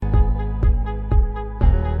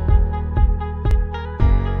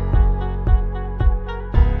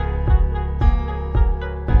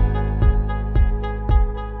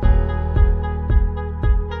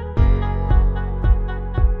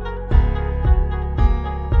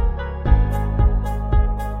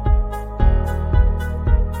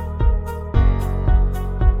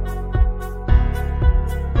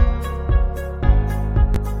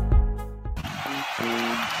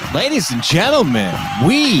Ladies and gentlemen,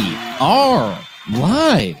 we are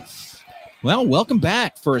live. Well, welcome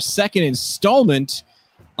back for a second installment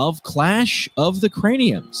of Clash of the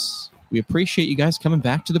Craniums. We appreciate you guys coming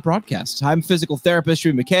back to the broadcast. I'm physical therapist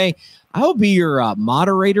Drew McKay. I will be your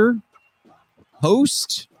moderator,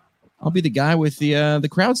 host. I'll be the guy with the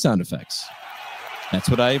crowd sound effects. That's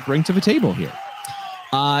what I bring to the table here.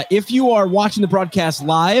 If you are watching the broadcast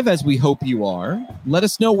live, as we hope you are, let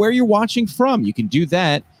us know where you're watching from. You can do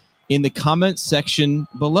that in the comment section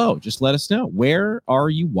below. Just let us know. Where are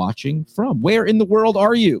you watching from? Where in the world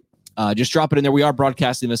are you? Just drop it in there. We are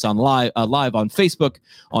broadcasting this on live on Facebook,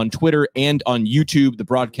 on Twitter, and on YouTube. The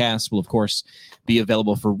broadcast will, of course, be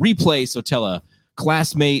available for replay. So tell a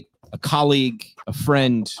classmate, a colleague, a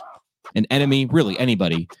friend, an enemy, really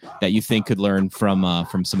anybody that you think could learn from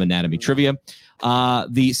some anatomy trivia.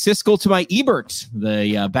 The Siskel to my Ebert,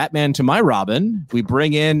 the Batman to my Robin. We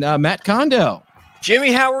bring in Matt Kondo.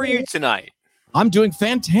 Jimmy, how are you tonight? I'm doing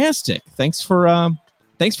fantastic. Thanks for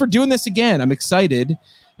doing this again. I'm excited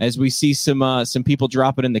as we see some people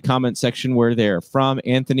drop it in the comment section where they're from.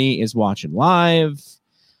 Anthony is watching live.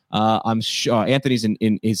 I'm sure Anthony's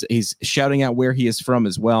is shouting out where he is from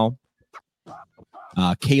as well.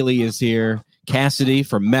 Kaylee is here. Cassidy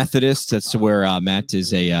from Methodist. That's where Matt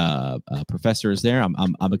is a professor is there.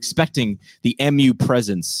 I'm expecting the MU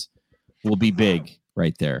presence will be big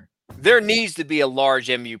right there. There needs to be a large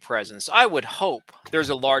MU presence. I would hope there's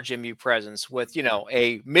a large MU presence with,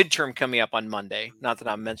 a midterm coming up on Monday. Not that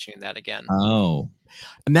I'm mentioning that again. Oh,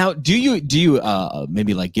 now do you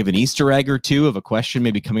maybe like give an Easter egg or two of a question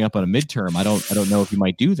maybe coming up on a midterm? I don't know if you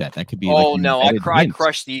might do that. That could be. Oh no, I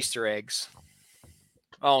crushed the Easter eggs.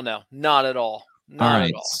 Oh no, not at all. Not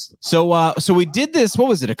at all. So we did this. What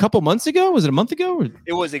was it? A couple months ago? Was it a month ago?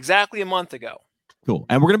 It was exactly a month ago. Cool.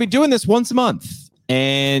 And we're going to be doing this once a month.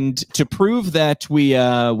 And to prove that we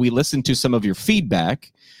listened to some of your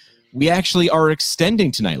feedback, we actually are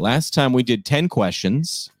extending tonight. Last time we did 10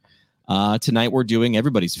 questions. Tonight we're doing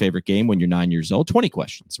everybody's favorite game when you're 9 years old, 20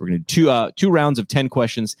 questions. We're going to do two rounds of 10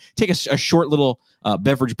 questions. Take a short little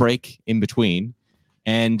beverage break in between.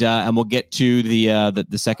 And we'll get to the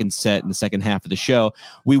second set and the second half of the show.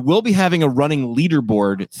 We will be having a running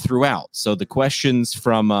leaderboard throughout. So the questions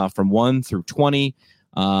from 1 through 20,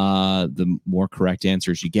 the more correct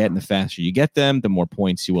answers you get and the faster you get them, the more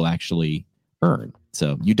points you will actually earn.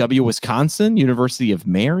 So UW Wisconsin, University of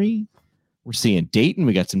Mary. We're seeing Dayton.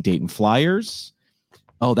 We got some Dayton Flyers.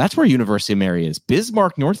 Oh, that's where University of Mary is.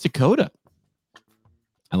 Bismarck, North Dakota.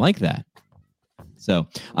 I like that. So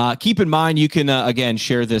keep in mind, you can, again,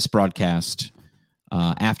 share this broadcast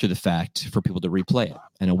after the fact for people to replay it.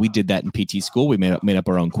 I know we did that in PT school. We made up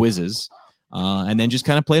our own quizzes and then just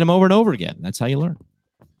kind of played them over and over again. That's how you learn.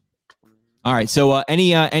 All right. So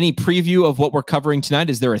any preview of what we're covering tonight?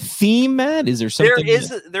 Is there a theme, Matt? Is there something?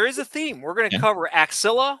 There is a theme. We're going to cover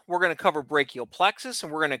axilla. We're going to cover brachial plexus,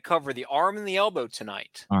 and we're going to cover the arm and the elbow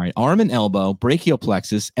tonight. All right. Arm and elbow, brachial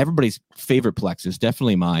plexus, everybody's favorite plexus,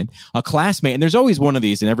 definitely mine. A classmate, and there's always one of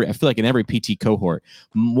these I feel like in every PT cohort.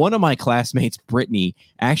 One of my classmates, Brittany,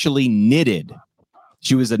 actually knitted.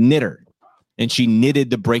 She was a knitter. And she knitted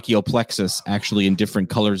the brachial plexus actually in different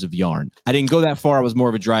colors of yarn. I didn't go that far. I was more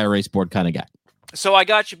of a dry erase board kind of guy. So I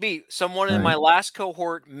got you beat. Someone in my last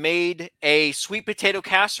cohort made a sweet potato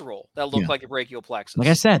casserole that looked like a brachial plexus. Like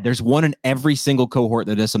I said, there's one in every single cohort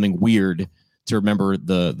that does something weird to remember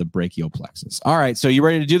the brachial plexus. All right. So you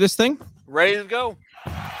ready to do this thing? Ready to go.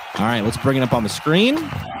 All right. Let's bring it up on the screen.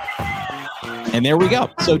 And there we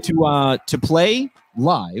go. So to play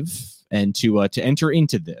live, and to enter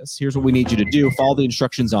into this, here's what we need you to do. Follow the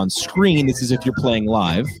instructions on screen. This is if you're playing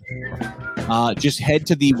live. Just head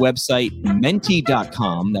to the website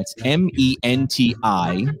menti.com. That's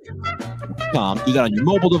MENTI.com. Do that on your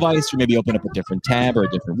mobile device, or maybe open up a different tab or a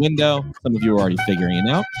different window. Some of you are already figuring it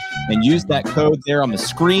out. And use that code there on the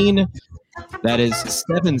screen. That is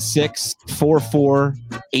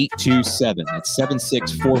 7644827. That's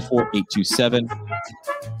 7644827.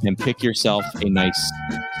 And pick yourself a nice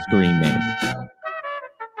screen name.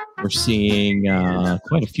 We're seeing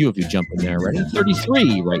quite a few of you jumping there already.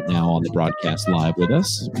 33 right now on the broadcast live with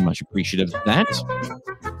us. Much appreciative of that.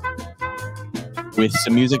 With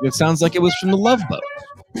some music that sounds like it was from the Love Boat,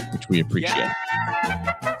 which we appreciate. Yeah.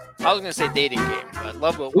 I was going to say dating game, but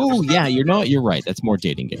Love Boat. Oh, yeah, you're right. That's more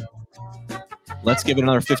dating game. Let's give it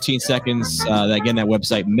another 15 seconds. Again, that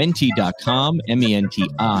website, menti.com,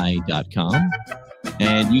 MENTI.com.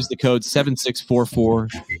 And use the code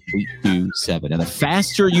 7644827. And the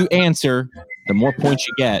faster you answer, the more points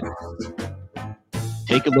you get.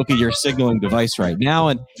 Take a look at your signaling device right now.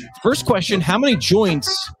 And first question, how many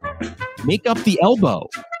joints make up the elbow?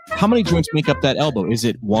 How many joints make up that elbow? Is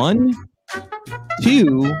it 1,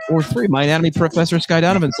 2, or 3? My anatomy professor, Sky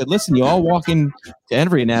Donovan, said, listen, you all walk into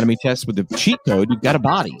every anatomy test with a cheat code. You've got a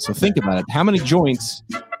body. So think about it. How many joints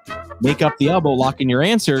make up the elbow? Lock in your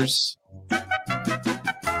answers.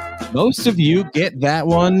 Most of you get that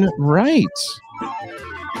one right.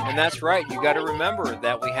 And that's right. You got to remember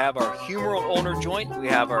that we have our humeral ulnar joint, we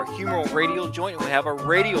have our humeral radial joint, and we have our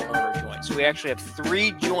radial ulnar joint. So we actually have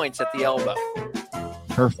 3 joints at the elbow.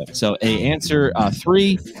 Perfect. So answer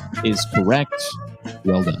 3 is correct.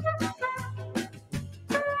 Well done.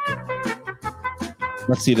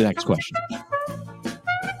 Let's see the next question.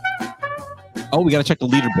 Oh, we got to check the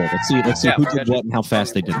leaderboard. Let's see who did what and how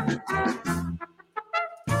fast they did it.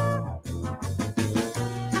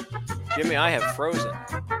 Jimmy, I have frozen.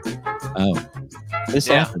 Oh, this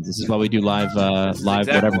happens. This is why we do live,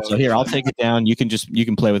 exactly whatever. So here, I'll take it down. You can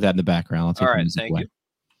play with that in the background. I'll take all right, thank you.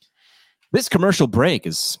 This commercial break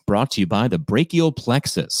is brought to you by the Brachial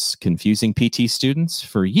Plexus, confusing PT students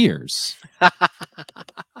for years.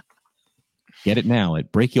 Get it now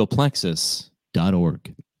at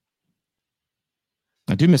brachialplexus.org.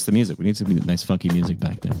 I do miss the music. We need some nice funky music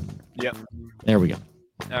back there. Yep. There we go.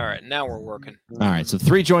 All right, now we're working. All right, so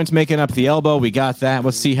 3 joints making up the elbow. We got that.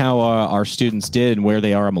 Let's see how our students did and where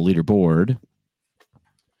they are on the leaderboard.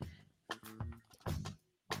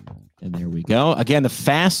 And there we go. Again, the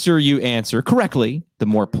faster you answer correctly, the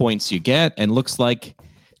more points you get. And looks like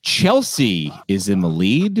Chelsea is in the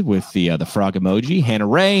lead with the frog emoji, Hannah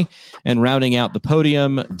Ray, and rounding out the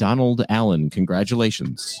podium, Donald Allen.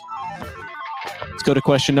 Congratulations. Let's go to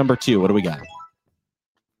question number 2. What do we got?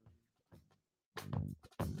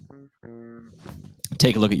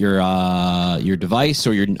 Take a look at your device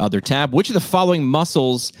or your other tab. Which of the following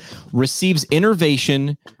muscles receives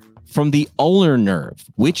innervation from the ulnar nerve?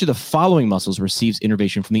 Which of the following muscles receives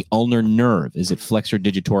innervation from the ulnar nerve? Is it flexor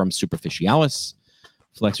digitorum superficialis,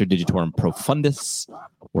 flexor digitorum profundus,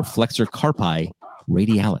 or flexor carpi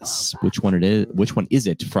radialis? Which one is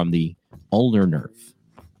it from the ulnar nerve?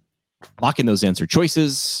 Lock in those answer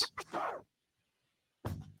choices.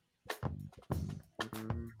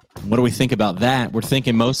 What do we think about that? We're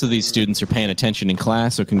thinking most of these students are paying attention in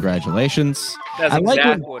class, so congratulations. That's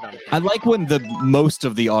exactly what I'm thinking. I like when the most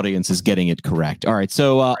of the audience is getting it correct. All right,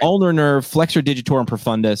 so ulnar nerve, flexor digitorum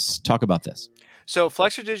profundus. Talk about this. So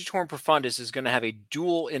flexor digitorum profundus is going to have a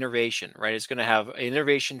dual innervation, right? It's going to have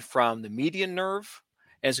innervation from the median nerve,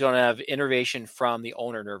 and it's going to have innervation from the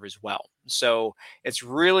ulnar nerve as well. So it's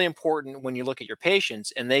really important when you look at your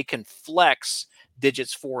patients and they can flex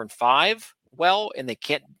digits 4 and 5 well, and they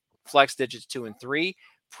can't flex digits 2 and 3,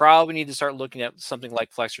 probably need to start looking at something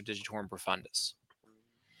like flexor digitorum profundus.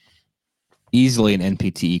 Easily an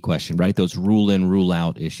NPTE question, right? Those rule in, rule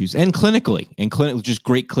out issues, and clinically, just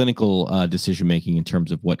great clinical decision making in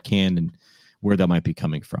terms of what can and where that might be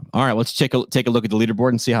coming from. All right, let's take a look at the leaderboard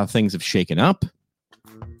and see how things have shaken up.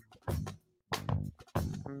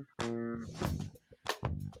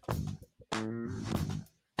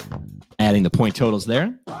 Adding the point totals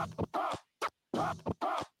there.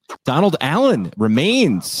 Donald Allen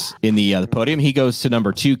remains in the podium. He goes to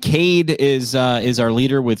number 2. Cade is our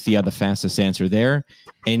leader with the fastest answer there.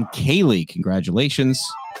 And Kaylee, congratulations.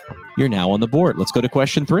 You're now on the board. Let's go to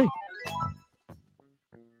question 3.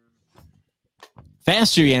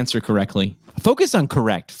 Faster you answer correctly. Focus on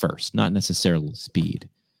correct first, not necessarily speed.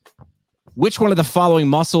 Which one of the following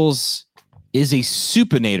muscles is a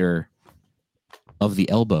supinator of the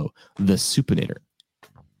elbow? The supinator.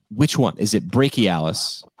 Which one? Is it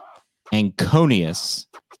brachialis, anconeus,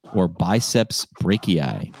 or biceps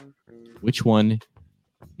brachii? Which one?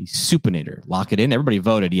 The supinator. Lock it in. Everybody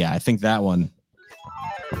voted. Yeah, I think that one.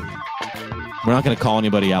 We're not going to call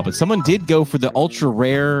anybody out, but someone did go for the ultra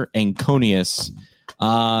rare anconeus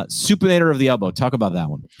supinator of the elbow. Talk about that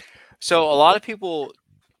one. So a lot of people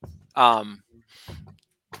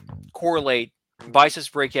correlate biceps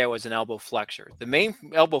brachii was an elbow flexor. The main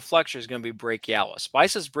elbow flexor is going to be brachialis.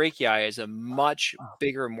 Biceps brachii is a much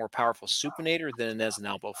bigger and more powerful supinator than it is an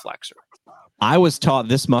elbow flexor. I was taught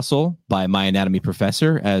this muscle by my anatomy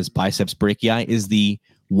professor as biceps brachii is the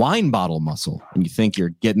wine bottle muscle. And you think you're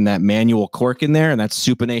getting that manual cork in there, and that's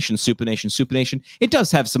supination, supination, supination. It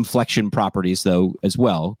does have some flexion properties, though, as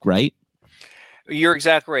well, right? You're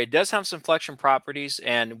exactly right. It does have some flexion properties,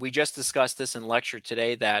 and we just discussed this in lecture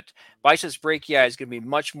today that biceps brachii is going to be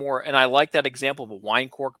much more, and I like that example of a wine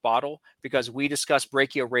cork bottle because we discussed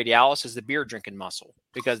brachioradialis as the beer drinking muscle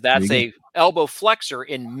because that's a elbow flexor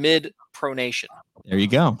in mid-pronation. There you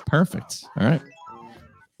go. Perfect. All right.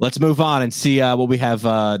 Let's move on and see what we have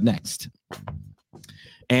next.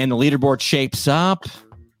 And the leaderboard shapes up.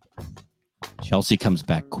 Chelsea comes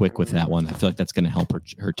back quick with that one. I feel like that's going to help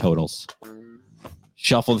her totals.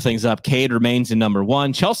 Shuffle things up. Cade remains in number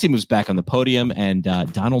 1. Chelsea moves back on the podium, and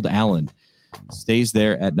Donald Allen stays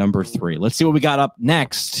there at number 3. Let's see what we got up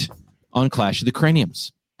next on Clash of the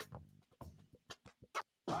Craniums.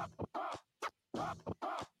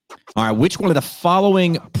 All right, which one of the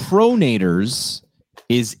following pronators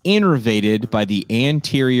is innervated by the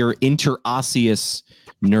anterior interosseous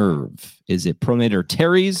nerve? Is it pronator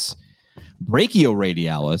teres,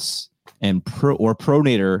 brachioradialis, or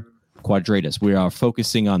pronator quadratus? We are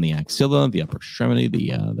focusing on the axilla, the upper extremity,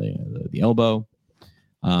 the elbow.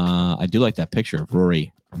 I do like that picture of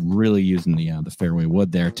Rory really using the fairway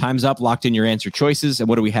wood there. Time's up. Locked in your answer choices. And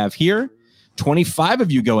what do we have here? 25 of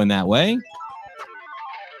you going that way.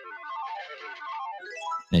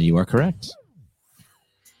 And you are correct.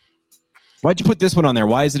 Why'd you put this one on there?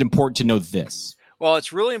 Why is it important to know this? Well,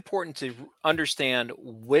 it's really important to understand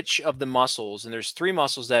which of the muscles, and there's 3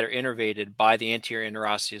 muscles that are innervated by the anterior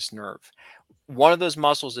interosseous nerve. One of those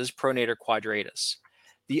muscles is pronator quadratus.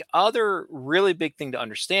 The other really big thing to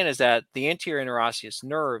understand is that the anterior interosseous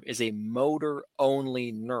nerve is a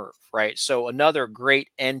motor-only nerve, right? So another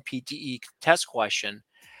great NPTE test question,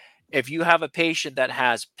 if you have a patient that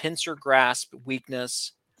has pincer grasp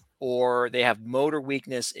weakness, or they have motor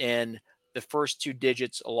weakness in the first 2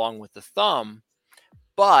 digits along with the thumb,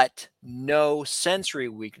 but no sensory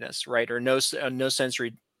weakness, right? Or no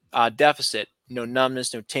sensory deficit, no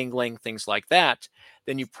numbness, no tingling, things like that,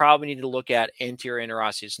 then you probably need to look at anterior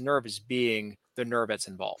interosseous nerve as being the nerve that's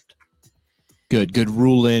involved. Good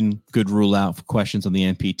rule in, good rule out for questions on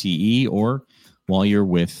the NPTE or while you're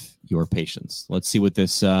with your patients. Let's see what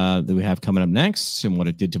this that we have coming up next and what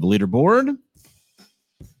it did to the leaderboard.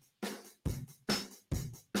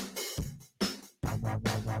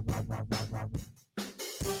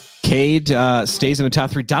 Cade stays in the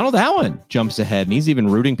top 3. Donald Allen jumps ahead, and he's even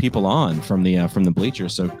rooting people on from the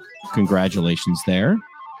bleachers. So congratulations there.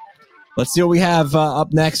 Let's see what we have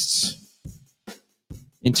up next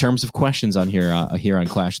in terms of questions on here on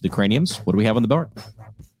Clash of the Craniums. What do we have on the board?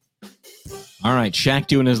 All right, Shaq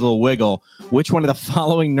doing his little wiggle. Which one of the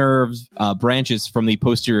following nerves branches from the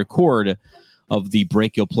posterior cord of the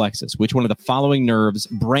brachial plexus? Which one of the following nerves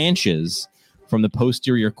branches from the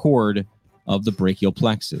posterior cord of the brachial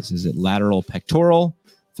plexus? Is it lateral pectoral,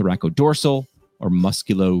 thoracodorsal, or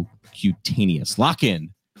musculocutaneous? Lock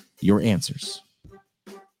in your answers.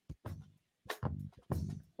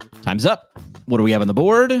 Time's up. What do we have on the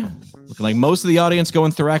board? Looking like most of the audience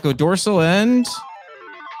going thoracodorsal, and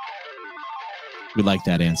we like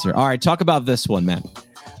that answer. All right, talk about this one, Matt.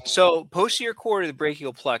 So posterior cord of the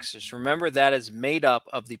brachial plexus, remember that is made up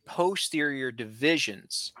of the posterior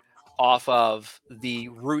divisions off of the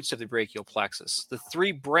roots of the brachial plexus. The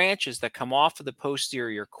 3 branches that come off of the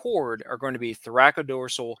posterior cord are going to be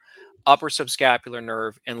thoracodorsal, upper subscapular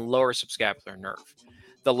nerve, and lower subscapular nerve.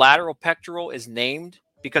 The lateral pectoral is named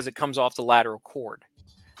because it comes off the lateral cord.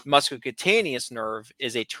 Musculocutaneous nerve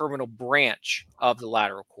is a terminal branch of the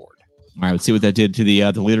lateral cord. All right, let's see what that did to the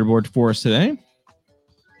leaderboard for us today.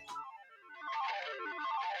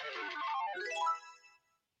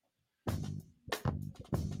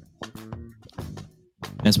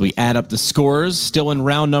 As we add up the scores, still in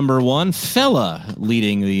round number 1, Fella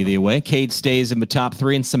leading the way. Cade stays in the top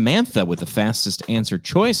 3, and Samantha with the fastest answer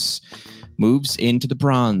choice moves into the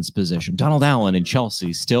bronze position. Donald Allen and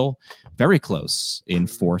Chelsea still very close in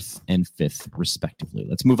 4th and 5th, respectively.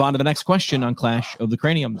 Let's move on to the next question on Clash of the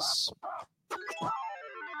Craniums.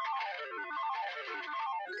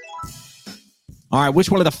 All right,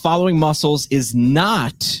 which one of the following muscles is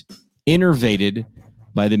not innervated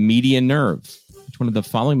by the median nerve? Which one of the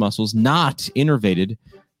following muscles not innervated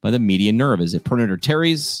by the median nerve? Is it pronator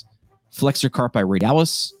teres, flexor carpi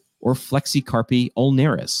radialis, or flexicarpi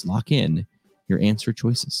ulnaris? Lock in your answer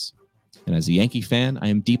choices. And as a Yankee fan, I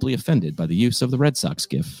am deeply offended by the use of the Red Sox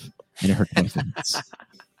gif, and it hurt my feelings.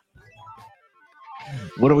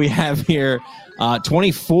 What do we have here?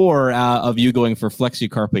 24 of you going for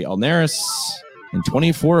flexicarpi ulnaris, and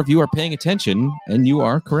 24 of you are paying attention, and you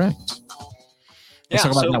are correct. Let's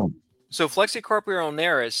talk about that one. So flexicarpi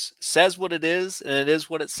ulnaris says what it is, and it is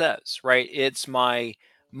what it says, right? It's my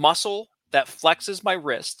muscle that flexes my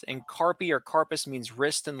wrist, and carpi or carpus means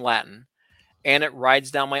wrist in Latin, and it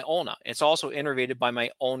rides down my ulna. It's also innervated by my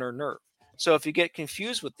ulnar nerve. So if you get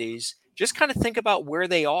confused with these, just kind of think about where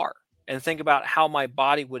they are and think about how my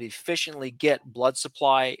body would efficiently get blood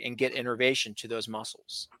supply and get innervation to those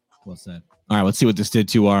muscles. Well said. All right, let's see what this did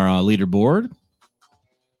to our leaderboard.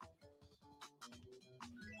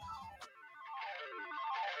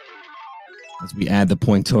 As we add the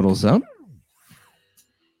point totals up.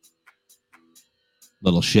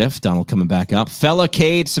 Little shift. Donald coming back up. Fella,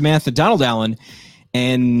 Cade, Samantha, Donald Allen,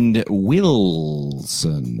 and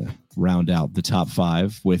Wilson round out the top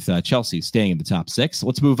 5 with Chelsea staying in the top 6.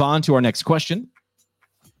 Let's move on to our next question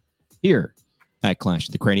here at Clash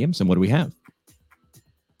of the Craniums. And what do we have?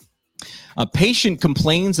 A patient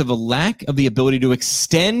complains of a lack of the ability to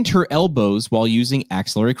extend her elbows while using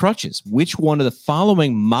axillary crutches. Which one of the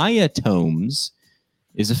following myotomes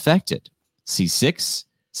is affected? C6,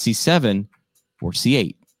 C7, or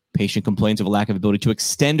C8? Patient complains of a lack of ability to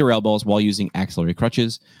extend her elbows while using axillary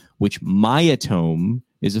crutches. Which myotome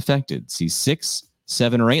is affected? C6,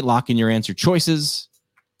 7, or 8? Lock in your answer choices.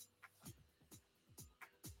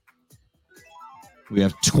 We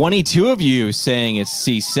have 22 of you saying it's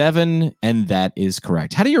C7, and that is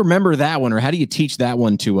correct. How do you remember that one, or how do you teach that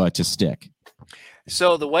one to stick?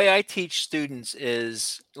 So the way I teach students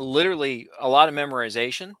is literally a lot of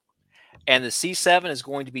memorization, and the C7 is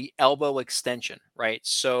going to be elbow extension, right?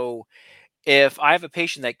 So if I have a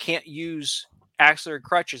patient that can't use axillary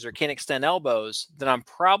crutches or can't extend elbows, then I'm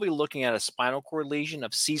probably looking at a spinal cord lesion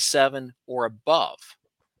of C7 or above.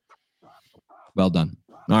 Well done.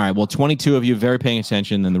 All right. Well, 22 of you very paying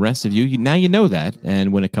attention, and the rest of you, now you know that.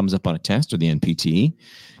 And when it comes up on a test or the NPTE,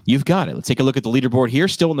 you've got it. Let's take a look at the leaderboard here.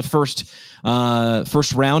 Still in the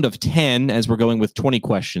first round of 10, as we're going with 20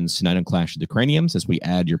 questions tonight on Clash of the Craniums, as we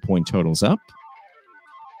add your point totals up.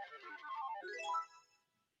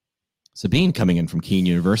 Sabine coming in from Keene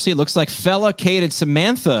University. It looks like Fella, Kate, and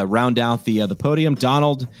Samantha round out the podium.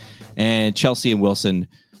 Donald and Chelsea and Wilson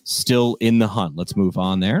still in the hunt. Let's move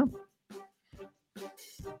on there.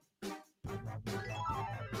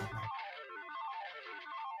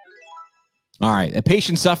 All right. A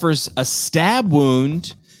patient suffers a stab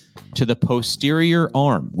wound to the posterior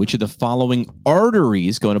arm. Which of the following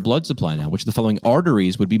arteries, going to blood supply now, which of the following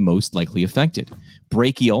arteries would be most likely affected?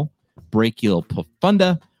 Brachial, brachial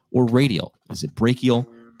profunda, or radial? Is it brachial,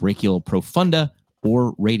 brachial profunda,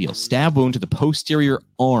 or radial? Stab wound to the posterior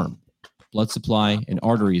arm. Blood supply and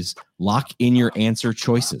arteries. Lock in your answer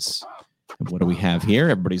choices. And what do we have here?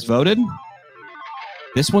 Everybody's voted.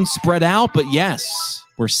 This one's spread out, but yes,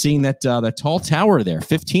 we're seeing that tall tower there.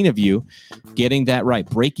 15 of you getting that right.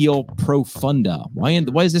 Brachial profunda.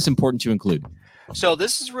 Why is this important to include? So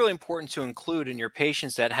this is really important to include in your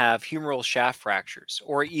patients that have humeral shaft fractures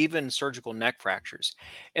or even surgical neck fractures.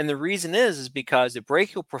 And the reason is because the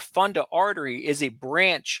brachial profunda artery is a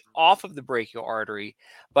branch off of the brachial artery,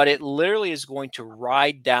 but it literally is going to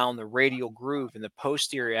ride down the radial groove in the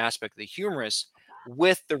posterior aspect of the humerus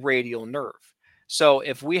with the radial nerve. So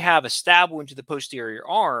if we have a stab wound to the posterior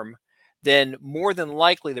arm, then more than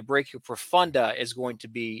likely the brachial profunda is going to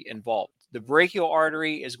be involved. The brachial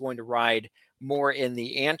artery is going to ride more in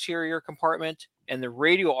the anterior compartment, and the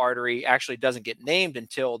radial artery actually doesn't get named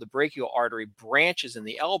until the brachial artery branches in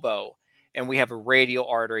the elbow, and we have a radial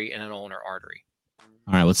artery and an ulnar artery.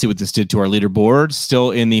 All right, let's see what this did to our leaderboard.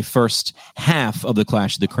 Still in the first half of the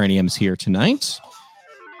Clash of the Craniums here tonight.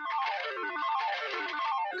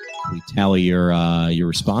 We tally your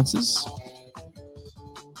responses.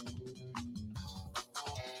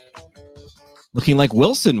 Looking like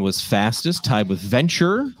Wilson was fastest, tied with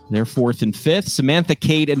Venture. They're 4th and 5th. Samantha,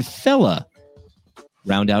 Cade, and Fella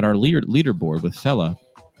round out our leaderboard with Fella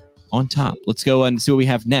on top. Let's go and see what we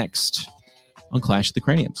have next on Clash of the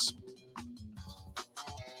Craniums.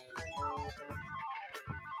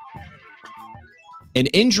 An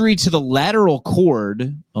injury to the lateral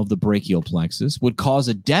cord of the brachial plexus would cause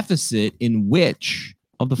a deficit in which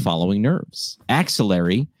of the following nerves?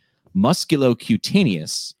 Axillary,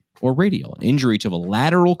 musculocutaneous, or radial? An injury to the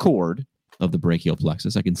lateral cord of the brachial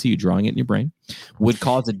plexus, I can see you drawing it in your brain, would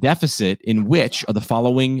cause a deficit in which of the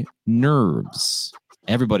following nerves?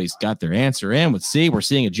 Everybody's got their answer in. Let's see. We're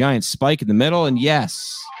seeing a giant spike in the middle, and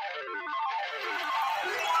yes.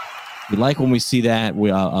 We like when we see that.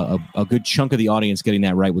 A good chunk of the audience getting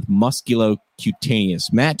that right with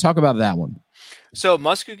musculocutaneous. Matt, talk about that one. So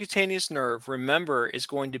musculocutaneous nerve, remember, is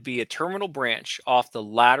going to be a terminal branch off the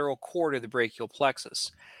lateral cord of the brachial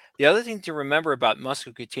plexus. The other thing to remember about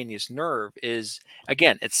musculocutaneous nerve is,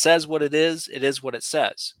 again, it says what it is what it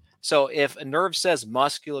says. So if a nerve says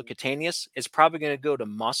musculocutaneous, it's probably going to go to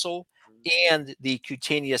muscle and the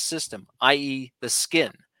cutaneous system, i.e. the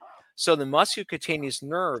skin. So the musculocutaneous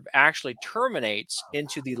nerve actually terminates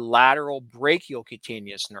into the lateral brachial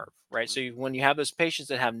cutaneous nerve, right? So when you have those patients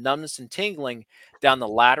that have numbness and tingling down the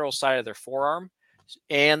lateral side of their forearm,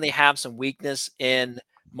 and they have some weakness in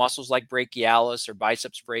muscles like brachialis or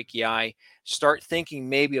biceps brachii, start thinking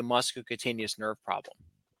maybe a musculocutaneous nerve problem.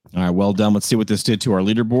 All right, well done. Let's see what this did to our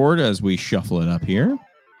leaderboard as we shuffle it up here.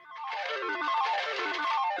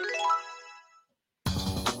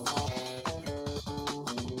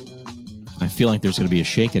 I feel like there's going to be a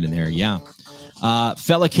shake-it in there. Yeah.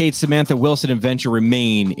 Fella Kate, Samantha, Wilson, and Venture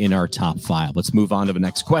remain in our top 5. Let's move on to the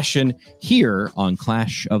next question here on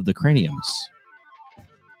Clash of the Craniums.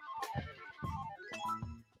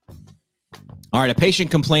 All right, a patient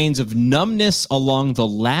complains of numbness along the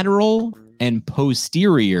lateral and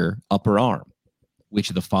posterior upper arm. Which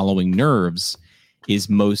of the following nerves is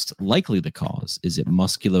most likely the cause? Is it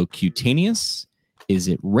musculocutaneous? Is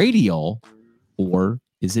it radial? Or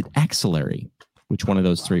is it axillary? Which one of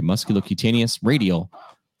those three? Musculocutaneous, radial,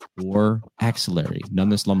 or axillary?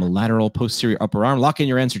 Numbness along the lateral, posterior upper arm. Lock in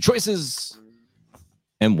your answer choices.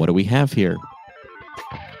 And what do we have here?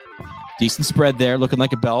 Decent spread there, looking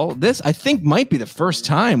like a bell. This, I think, might be the first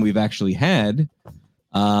time we've actually had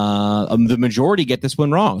the majority get this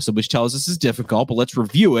one wrong. So which tells us it's difficult, but let's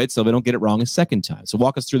review it so we don't get it wrong a second time. So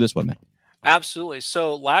walk us through this one, Matt. Absolutely.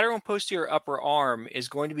 So lateral and posterior upper arm is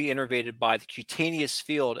going to be innervated by the cutaneous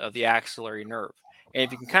field of the axillary nerve. And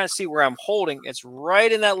if you can kind of see where I'm holding, it's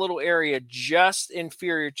right in that little area just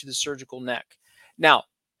inferior to the surgical neck. Now,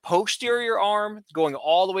 posterior arm, going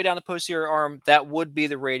all the way down the posterior arm, that would be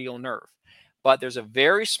the radial nerve. But there's a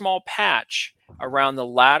very small patch around the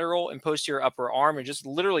lateral and posterior upper arm. And just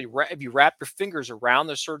literally, if you wrap your fingers around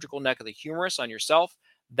the surgical neck of the humerus on yourself,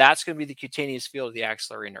 that's going to be the cutaneous field of the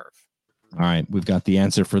axillary nerve. All right, we've got the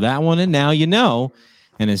answer for that one, and now you know.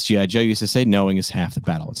 And as G.I. Joe used to say, knowing is half the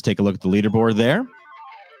battle. Let's take a look at the leaderboard there.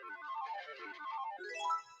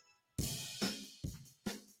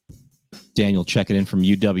 Daniel checking in from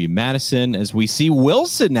UW-Madison as we see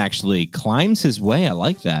Wilson actually climbs his way. I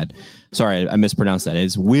like that. Sorry, I mispronounced that.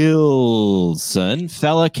 It's Wilson,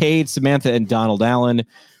 Fella, Cade, Samantha, and Donald Allen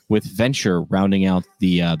with Venture rounding out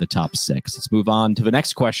the top 6. Let's move on to the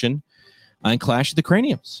next question on Clash of the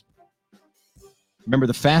Craniums. Remember,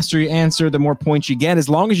 the faster you answer, the more points you get, as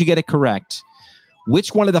long as you get it correct.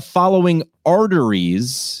 Which one of the following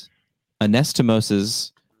arteries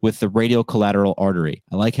anastomoses with the radial collateral artery?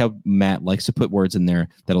 I like how Matt likes to put words in there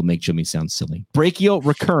that'll make Jimmy sound silly. Brachial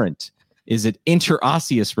recurrent. Is it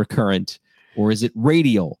interosseous recurrent? Or is it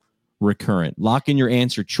radial recurrent? Lock in your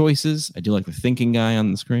answer choices. I do like the thinking guy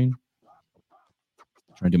on the screen.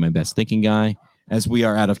 Try to do my best thinking guy. As we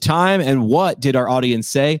are out of time. And what did our audience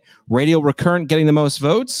say? Radial recurrent getting the most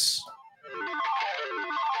votes?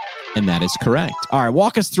 And that is correct. All right,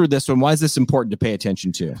 walk us through this one. Why is this important to pay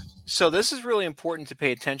attention to? So this is really important to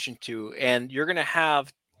pay attention to. And you're going to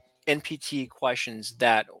have NPTE questions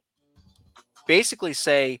that basically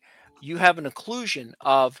say you have an occlusion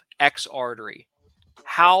of X artery.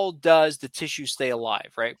 How does the tissue stay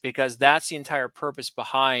alive, right? Because that's the entire purpose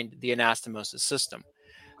behind the anastomosis system.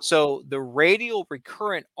 So the radial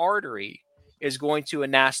recurrent artery is going to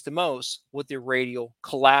anastomose with the radial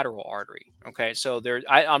collateral artery. Okay, so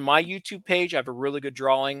on my YouTube page, I have a really good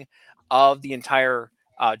drawing of the entire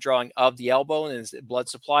drawing of the elbow and its blood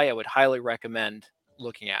supply. I would highly recommend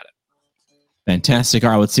looking at it. Fantastic. All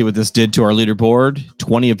right, let's see what this did to our leaderboard.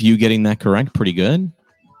 20 of you getting that correct. Pretty good.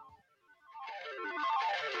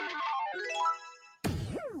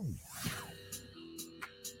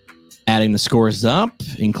 Adding the scores up,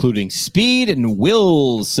 including Speed and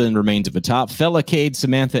Wilson remains at the top. Fella, Cade,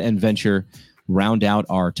 Samantha, and Venture round out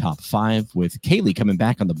our top 5 with Kaylee coming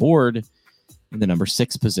back on the board in the number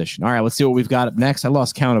 6 position. All right, let's see what we've got up next. I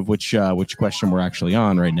lost count of which question we're actually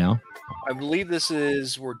on right now. I believe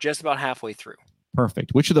we're just about halfway through.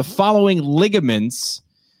 Perfect. Which of the following ligaments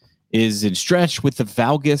is in stretch with the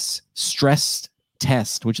valgus stress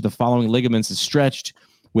test? Which of the following ligaments is stretched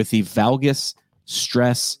with the valgus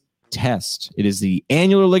stress test? It is the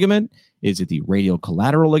annular ligament, is it the radial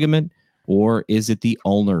collateral ligament, or is it the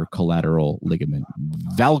ulnar collateral ligament?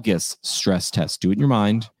 Valgus stress test. Do it in your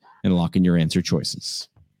mind and lock in your answer choices.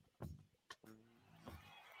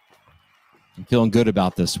 I'm feeling good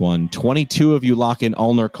about this one. 22 of you lock in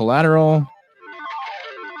ulnar collateral,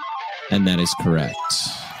 and that is correct.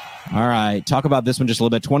 All right, talk about this one just a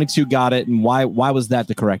little bit. 22 got it, and why was that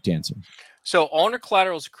the correct answer? So ulnar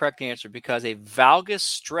collateral is the correct answer because a valgus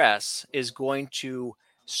stress is going to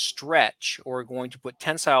stretch or going to put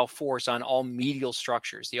tensile force on all medial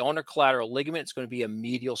structures. The ulnar collateral ligament is going to be a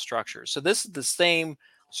medial structure. So this is the same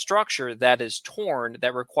structure that is torn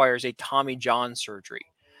that requires a Tommy John surgery.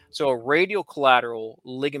 So a radial collateral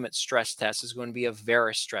ligament stress test is going to be a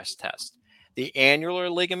varus stress test. The annular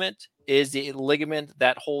ligament is the ligament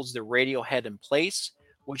that holds the radial head in place,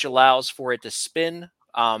 which allows for it to spin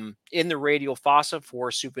in the radial fossa for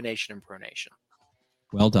supination and pronation.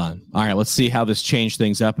 Well done. All right, let's see how this changed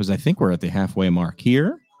things up, as I think we're at the halfway mark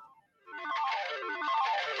here.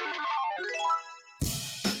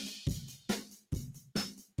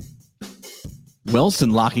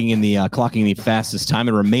 Wilson clocking the fastest time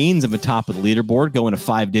and remains at the top of the leaderboard, going to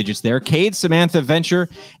 5 digits there. Cade, Samantha, Venture,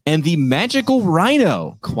 and the Magical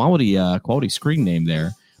Rhino. Quality screen name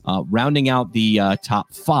there. Rounding out the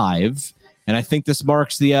top 5. And I think this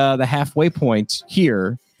marks the halfway point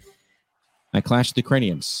here at Clash of the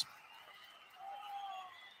Craniums.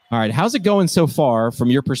 All right, how's it going so far from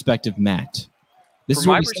your perspective, Matt? This is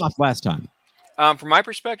where we stopped last time. From my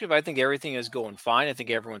perspective, I think everything is going fine. I think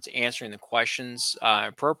everyone's answering the questions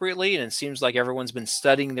appropriately, and it seems like everyone's been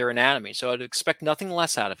studying their anatomy. So I'd expect nothing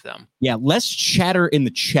less out of them. Yeah, less chatter in the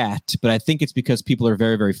chat, but I think it's because people are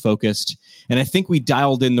very, very focused. And I think we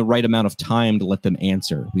dialed in the right amount of time to let them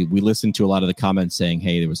answer. We listened to a lot of the comments saying,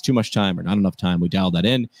 hey, there was too much time or not enough time. We dialed that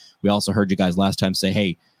in. We also heard you guys last time say,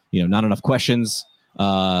 hey, not enough questions.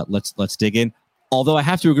 Let's dig in. Although I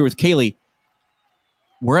have to agree with Kaylee,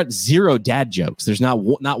 we're at 0 dad jokes. There's not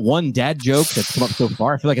one dad joke that's come up so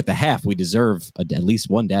far. I feel like at the half we deserve at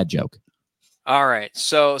least one dad joke. All right.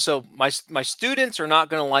 So my students are not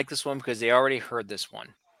going to like this one because they already heard this one.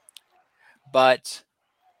 But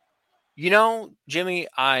Jimmy,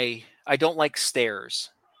 I don't like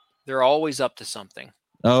stairs. They're always up to something.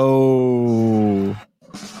 Oh.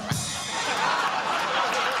 I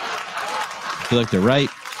feel like they're right.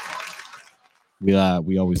 We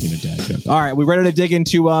always need a dad joke. All right, we ready to dig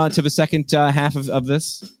into the second half of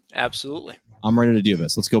this? Absolutely. I'm ready to do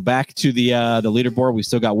this. Let's go back to the leaderboard. We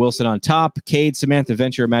still got Wilson on top, Cade, Samantha,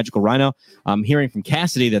 Venture, Magical Rhino. I'm hearing from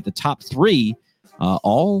Cassidy that the top 3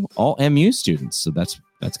 all MU students. So that's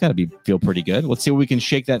got to feel pretty good. Let's see if we can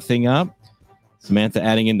shake that thing up. Samantha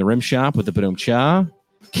adding in the rim shop with the Badum Cha.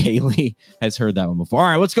 Kaylee has heard that one before. All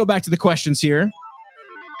right, let's go back to the questions here.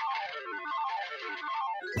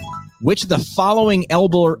 Which of the following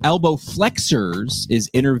elbow flexors is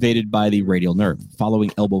innervated by the radial nerve? Following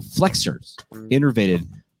elbow flexors innervated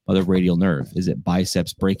by the radial nerve. Is it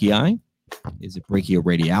biceps brachii? Is it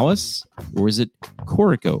brachioradialis? Or is it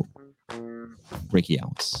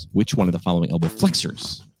coracobrachialis? Which one of the following elbow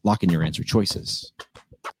flexors? Lock in your answer choices.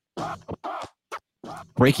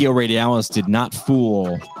 Brachioradialis did not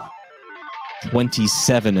fool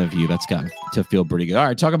 27 of you. That's got to feel pretty good. All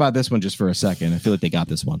right, talk about this one just for a second. I feel like they got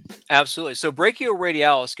this one. Absolutely. So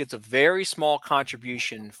brachioradialis gets a very small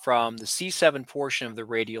contribution from the C7 portion of the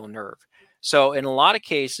radial nerve. So in a lot of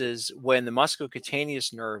cases, when the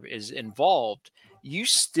musculocutaneous nerve is involved, you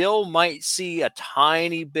still might see a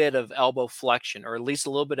tiny bit of elbow flexion, or at least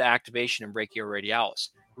a little bit of activation in brachioradialis.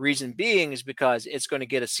 Reason being is because it's going to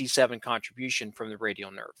get a C7 contribution from the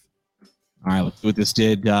radial nerve. All right, let's see what this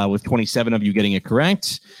did with 27 of you getting it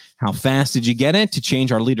correct. How fast did you get it to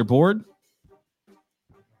change our leaderboard?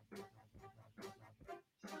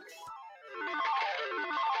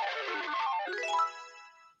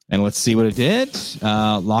 And let's see what it did.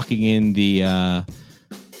 Locking in the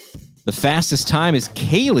fastest time is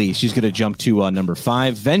Kaylee. She's going to jump to number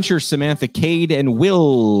 5. Venture, Samantha, Cade, and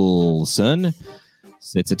Wilson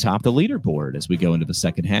sits atop the leaderboard as we go into the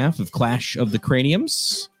second half of Clash of the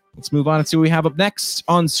Craniums. Let's move on and see what we have up next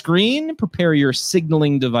on screen. Prepare your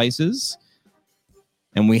signaling devices.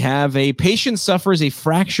 And we have a patient suffers a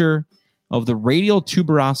fracture of the radial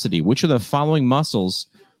tuberosity. Which of the following muscles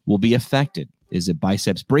will be affected? Is it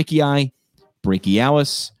biceps brachii,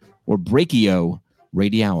 brachialis, or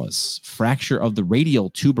brachioradialis? Fracture of the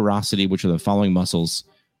radial tuberosity. Which of the following muscles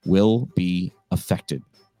will be affected?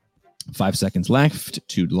 5 seconds left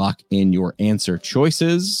to lock in your answer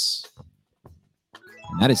choices.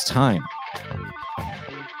 And that is time.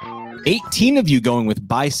 18 of you going with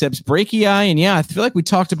biceps brachii. And yeah, I feel like we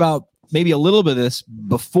talked about maybe a little bit of this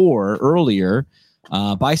earlier.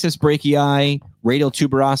 Biceps brachii, radial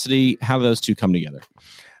tuberosity, how do those two come together?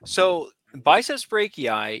 So biceps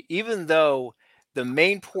brachii, even though the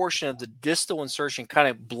main portion of the distal insertion kind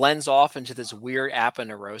of blends off into this weird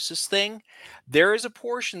aponeurosis thing, there is a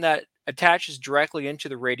portion that attaches directly into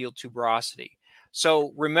the radial tuberosity.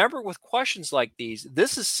 So remember, with questions like these,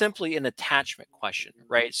 this is simply an attachment question,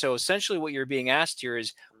 right? So essentially what you're being asked here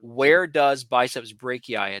is, where does biceps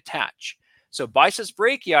brachii attach? So biceps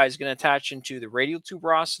brachii is going to attach into the radial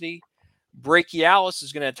tuberosity. Brachialis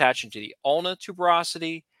is going to attach into the ulna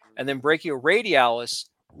tuberosity. And then brachioradialis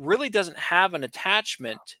really doesn't have an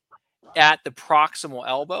attachment at the proximal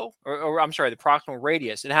elbow, or I'm sorry, the proximal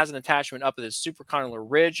radius. It has an attachment up at the supracondylar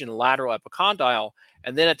ridge and lateral epicondyle,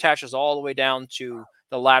 and then attaches all the way down to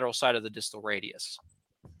the lateral side of the distal radius.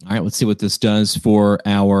 All right, let's see what this does for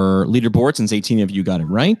our leaderboard, since 18 of you got it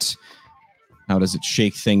right. How does it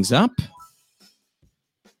shake things up?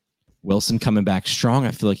 Wilson coming back strong.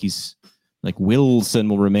 I feel like he's Like Wilson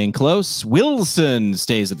will remain close. Wilson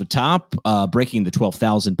stays at the top, breaking the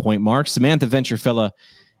 12,000 point mark. Samantha Venturefella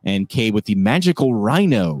and Kay with the Magical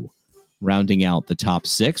Rhino rounding out the top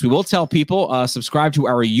 6. We will tell people, subscribe to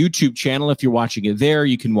our YouTube channel. If you're watching it there,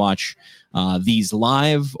 you can watch these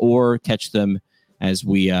live or catch them as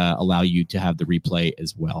we allow you to have the replay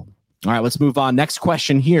as well. All right, let's move on. Next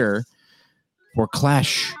question here for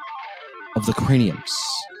Clash of the Craniums.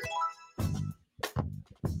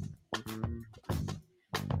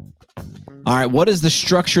 All right, what is the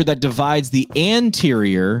structure that divides the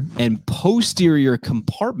anterior and posterior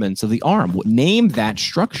compartments of the arm? Name that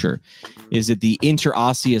structure. Is it the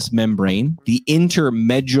interosseous membrane, the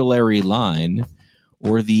intermedullary line,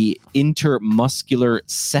 or the intermuscular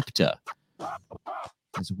septa?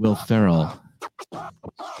 As Will Ferrell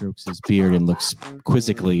strokes his beard and looks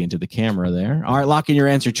quizzically into the camera there. All right, lock in your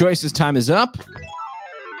answer choices. Time is up.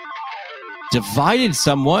 Divided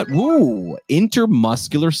somewhat. Ooh,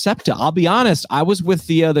 intermuscular septa. I'll be honest. I was with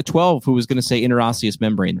the 12 who was going to say interosseous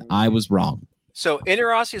membrane. I was wrong. So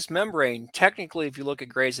interosseous membrane, technically, if you look at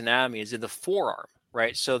Gray's Anatomy, is in the forearm,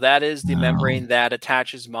 right? So that is the membrane that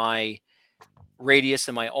attaches my radius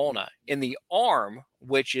and my ulna. In the arm,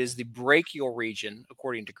 which is the brachial region,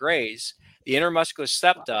 according to Gray's, the intermuscular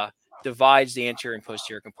septa divides the anterior and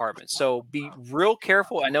posterior compartments. So be real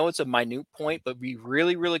careful. I know it's a minute point, but be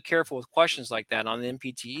really, really careful with questions like that on the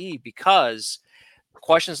NPTE, because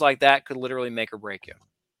questions like that could literally make or break you.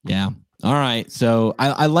 Yeah. All right. So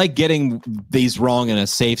I like getting these wrong in a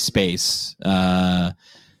safe space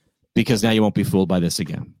because now you won't be fooled by this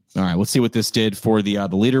again. All right. Let's see what this did for the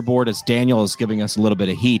leaderboard, as Daniel is giving us a little bit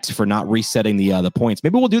of heat for not resetting the points.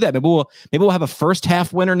 Maybe we'll do that. Maybe we'll have a first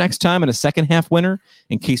half winner next time and a second half winner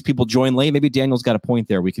in case people join late. Maybe Daniel's got a point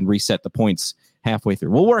there. We can reset the points halfway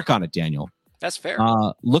through. We'll work on it, Daniel. That's fair.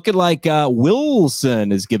 Looking like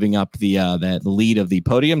Wilson is giving up the lead of the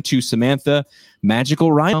podium to Samantha.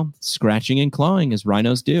 Magical Rhino, scratching and clawing as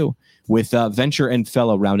rhinos do, with Venture and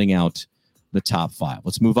Fellow rounding out the top 5.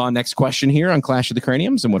 Let's move on. Next question here on Clash of the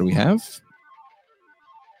Craniums. And what do we have?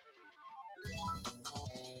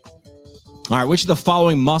 All right. Which of the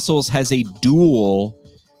following muscles has a dual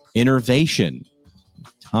innervation?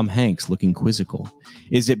 Tom Hanks looking quizzical.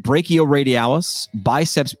 Is it brachioradialis,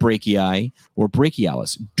 biceps brachii, or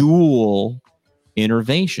brachialis? Dual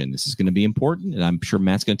innervation. This is going to be important, and I'm sure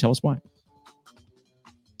Matt's going to tell us why.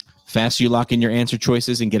 Faster you lock in your answer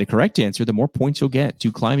choices and get a correct answer, the more points you'll get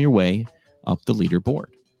to climb your way up the leaderboard.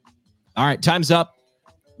 All right, time's up.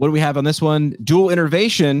 What do we have on this one? Dual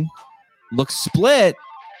innervation looks split,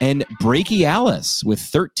 and brachialis, with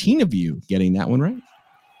 13 of you getting that one right.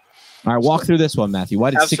 All right, walk through this one, Matthew. Why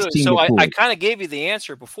did 16 So get I kind of gave you the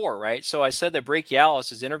answer before, right? So I said that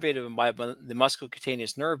brachialis is innervated by the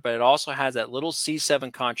musculocutaneous nerve, but it also has that little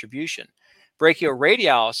C7 contribution.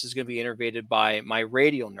 Brachioradialis is going to be innervated by my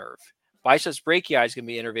radial nerve. Biceps brachii is going to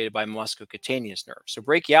be innervated by musculocutaneous nerve. So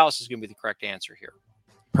brachialis is going to be the correct answer here.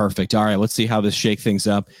 Perfect. All right, let's see how this shake things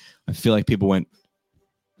up. I feel like he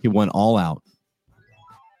went all out.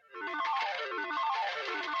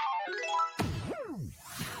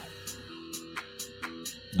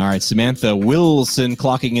 All right, Samantha Wilson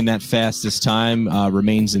clocking in that fast this time,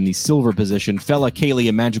 remains in the silver position. Fella, Kaylee,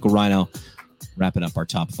 and Magical Rhino wrapping up our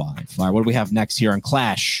top 5. All right, what do we have next here on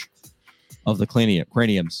Clash of the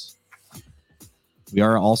Craniums? We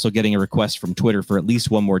are also getting a request from Twitter for at least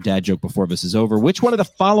one more dad joke before this is over. Which one of the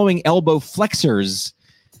following elbow flexors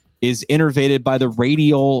is innervated by the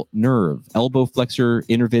radial nerve? Elbow flexor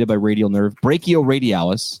innervated by radial nerve.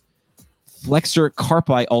 Brachioradialis, flexor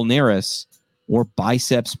carpi ulnaris, or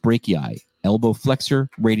biceps brachii? Elbow flexor,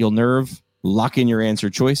 radial nerve. Lock in your answer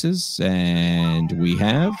choices. And we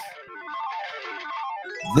have...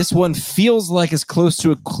 This one feels like as close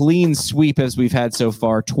to a clean sweep as we've had so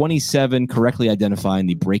far. 27 correctly identifying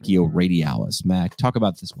the brachioradialis. Mac, talk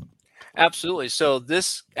about this one. Absolutely. So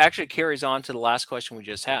this actually carries on to the last question we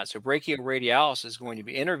just had. So brachioradialis is going to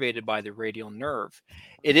be innervated by the radial nerve.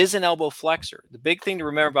 It is an elbow flexor. The big thing to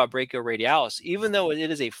remember about brachioradialis, even though it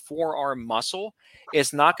is a forearm muscle,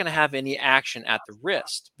 it's not going to have any action at the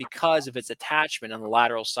wrist because of its attachment on the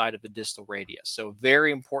lateral side of the distal radius. So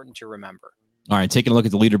very important to remember. All right, taking a look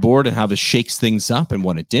at the leaderboard and how this shakes things up and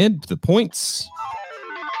what it did. The points.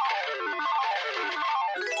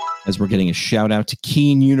 As we're getting a shout out to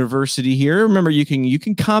Keene University here. Remember, you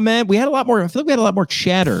can comment. We had a lot more. I feel like we had a lot more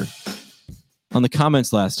chatter on the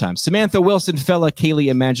comments last time. Samantha Wilson, Fella,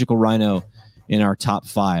 Kaylee, and Magical Rhino in our top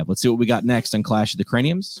 5. Let's see what we got next on Clash of the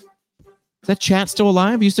Craniums. Is that chat still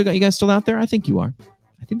alive? You guys still out there? I think you are.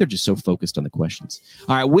 I think they're just so focused on the questions.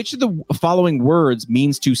 All right, which of the following words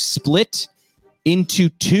means to split into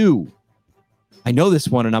 2? I know this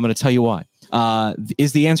one, and I'm going to tell you why.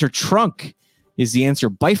 Is the answer trunk? Is the answer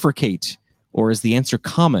bifurcate? Or is the answer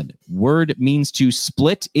common? Word means to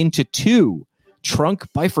split into two. Trunk,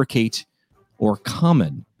 bifurcate, or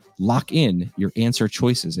common. Lock in your answer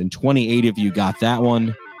choices. And 28 of you got that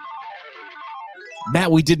one.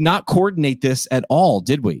 Matt, we did not coordinate this at all,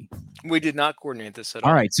 did we? We did not coordinate this at all.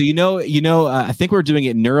 All right. So, I think we're doing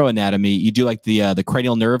it in neuroanatomy. You do like the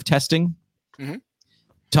cranial nerve testing. Mm-hmm.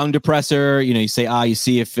 Tongue depressor, you say, you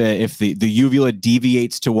see if the uvula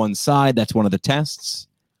deviates to one side. That's one of the tests.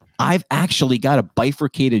 I've actually got a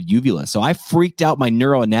bifurcated uvula. So I freaked out my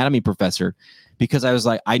neuroanatomy professor because I was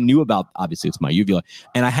like, I knew about, obviously it's my uvula,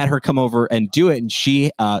 and I had her come over and do it. And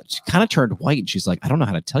she kind of turned white and she's like, I don't know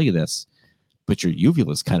how to tell you this, but your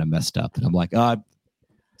uvula is kind of messed up. And I'm like,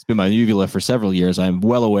 it's been my uvula for several years. I'm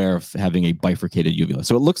well aware of having a bifurcated uvula.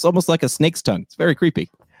 So it looks almost like a snake's tongue. It's very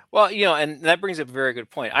creepy. Well, and that brings up a very good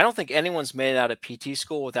point. I don't think anyone's made it out of PT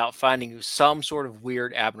school without finding some sort of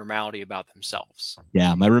weird abnormality about themselves.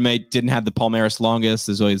 Yeah, my roommate didn't have the palmaris longus.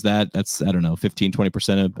 There's always that. That's, I don't know, 15,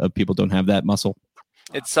 20% of people don't have that muscle.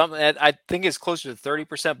 It's something that I think is closer to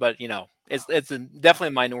 30%, but, it's definitely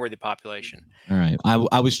a minority population. All right.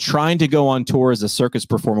 I was trying to go on tour as a circus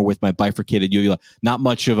performer with my bifurcated uvula. Not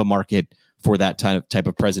much of a market for that type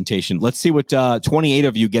of presentation. Let's see what 28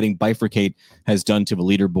 of you getting bifurcate has done to the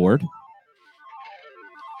leaderboard.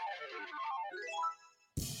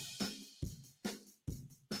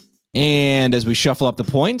 And as we shuffle up the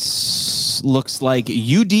points, looks like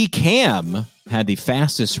UD Cam had the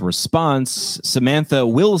fastest response. Samantha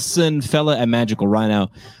Wilson, Fella, and Magical Rhino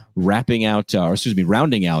rounding out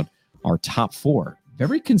our top four.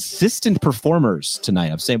 Very consistent performers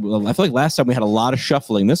tonight. I feel like last time we had a lot of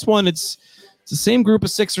shuffling. This one, it's the same group of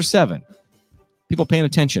 6 or 7. People paying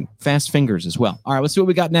attention. Fast fingers as well. All right, let's see what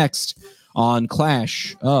we got next on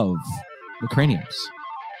Clash of the Craniums.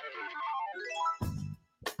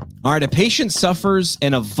 All right, a patient suffers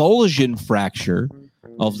an avulsion fracture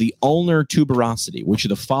of the ulnar tuberosity. Which of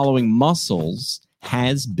the following muscles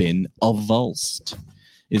has been avulsed?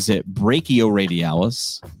 Is it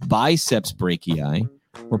brachioradialis, biceps brachii,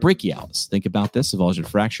 or brachialis? Think about this, avulsion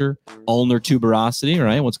fracture, ulnar tuberosity, all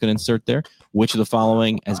right? What's going to insert there? Which of the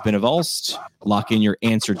following has been avulsed? Lock in your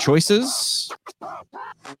answer choices.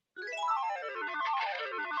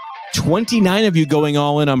 29 of you going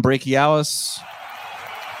all in on brachialis.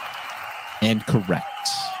 And correct.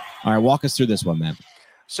 All right, walk us through this one, man.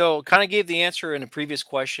 So kind of gave the answer in a previous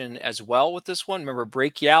question as well with this one. Remember,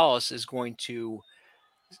 brachialis is going to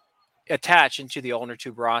attach into the ulnar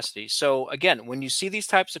tuberosity. So again, when you see these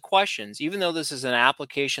types of questions, even though this is an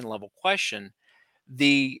application level question,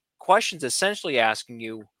 the question's essentially asking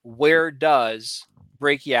you, where does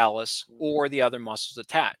brachialis or the other muscles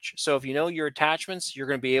attach? So if you know your attachments, you're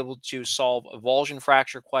going to be able to solve avulsion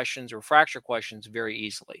fracture questions or fracture questions very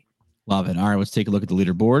easily. Love it. All right, let's take a look at the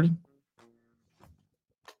leaderboard.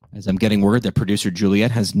 As I'm getting word that producer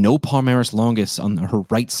Juliet has no palmaris longus on her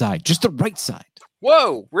right side, just the right side.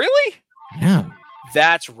 Whoa, really? Yeah.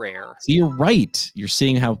 That's rare. See, you're right. You're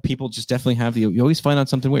seeing how people just definitely have you always find out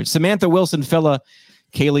something weird. Samantha Wilson, Fella,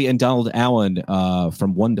 Kaylee, and Donald Allen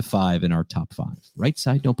from 1 to 5 in our top 5. Right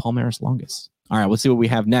side, no palmaris longus. All right, let's see what we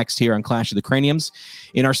have next here on Clash of the Craniums.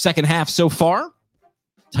 In our second half so far,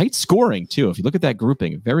 tight scoring, too. If you look at that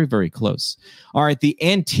grouping, very, very close. All right, the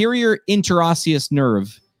anterior interosseous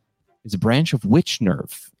nerve is a branch of which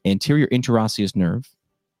nerve? Anterior interosseous nerve,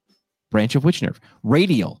 branch of which nerve?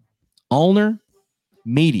 Radial, ulnar,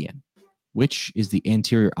 median. Which is the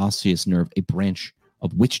anterior osseous nerve, a branch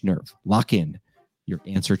of which nerve? Lock in your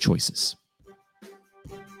answer choices.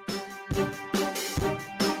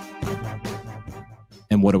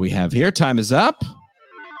 And what do we have here? Time is up.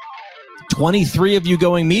 23 of you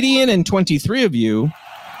going median and 23 of you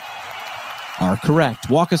are correct.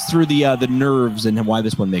 Walk us through the nerves and why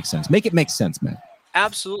this one makes sense. Make it make sense, man.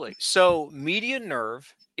 Absolutely. So median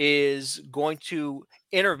nerve is going to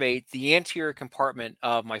innervate the anterior compartment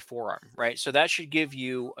of my forearm, right? So that should give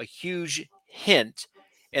you a huge hint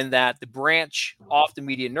in that the branch off the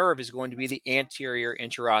median nerve is going to be the anterior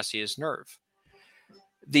interosseous nerve.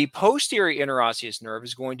 The posterior interosseous nerve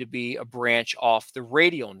is going to be a branch off the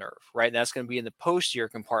radial nerve, right? And that's going to be in the posterior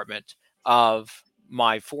compartment of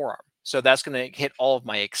my forearm. So that's going to hit all of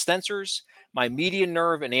my extensors. My median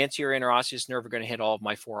nerve and anterior interosseous nerve are going to hit all of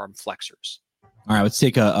my forearm flexors. All right, let's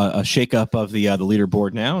take a shake up of the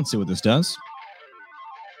leaderboard now and see what this does.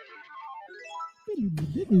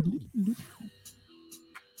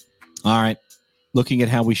 All right. Looking at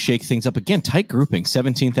how we shake things up again, tight grouping,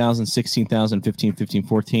 17,000, 16,000, 15, 15,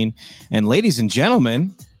 14. And ladies and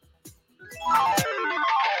gentlemen,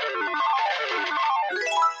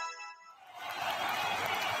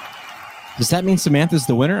 Does that mean Samantha's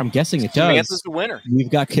the winner? I'm guessing it does. Samantha's the winner. We've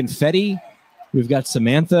got confetti. We've got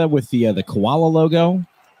Samantha with the koala logo.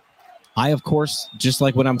 I, of course, just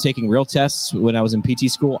like when I'm taking real tests when I was in PT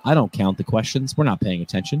school, I don't count the questions. We're not paying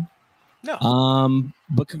attention. No.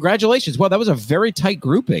 But congratulations. Well, that was a very tight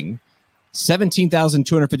grouping.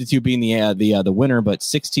 17,252 being the winner, but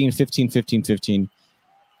 16, 15, 15, 15.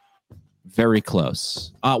 Very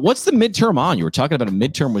close. What's the midterm on? You were talking about a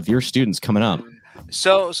midterm with your students coming up.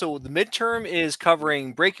 So the midterm is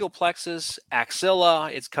covering brachial plexus, axilla.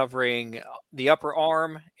 It's covering the upper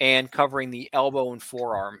arm and covering the elbow and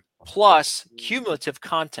forearm, plus cumulative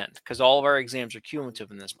content, because all of our exams are cumulative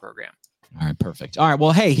in this program. All right, perfect. All right,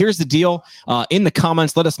 well, hey, here's the deal. In the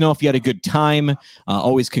comments, let us know if you had a good time.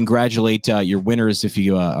 Always congratulate your winners if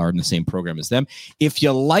you are in the same program as them. If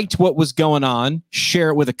you liked what was going on, share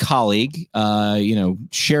it with a colleague.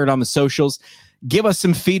 Share it on the socials. Give us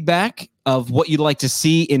some feedback of what you'd like to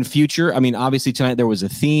see in future. I mean, obviously tonight there was a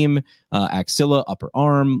theme, axilla, upper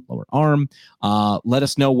arm, lower arm. Let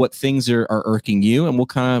us know what things are irking you, and we're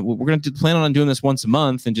going to plan on doing this once a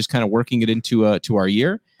month and just kind of working it into to our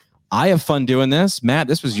year. I have fun doing this. Matt,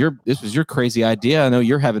 this was your crazy idea. I know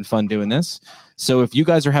you're having fun doing this. So if you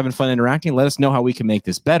guys are having fun interacting, let us know how we can make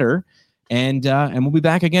this better. And we'll be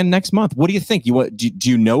back again next month. What do you think? Do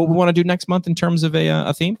you know what we want to do next month in terms of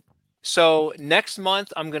a theme? So next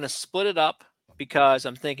month, I'm going to split it up because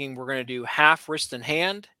I'm thinking we're going to do half wrist and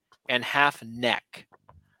hand and half neck.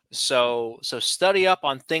 So study up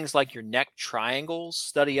on things like your neck triangles,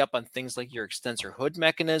 study up on things like your extensor hood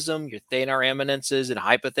mechanism, your thenar eminences and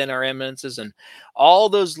hypothenar eminences, and all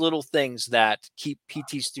those little things that keep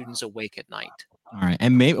PT students awake at night. All right.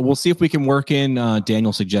 And maybe we'll see if we can work in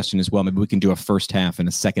Daniel's suggestion as well. Maybe we can do a first half and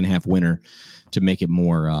a second half winner to make it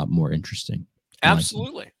more interesting.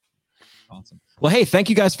 Absolutely. Awesome. Well, hey, thank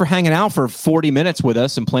you guys for hanging out for 40 minutes with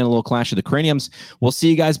us and playing a little Clash of the Craniums. We'll see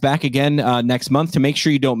you guys back again next month. To make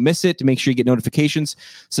sure you don't miss it, to make sure you get notifications,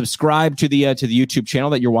 subscribe to the YouTube channel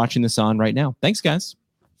that you're watching this on right now. Thanks, guys.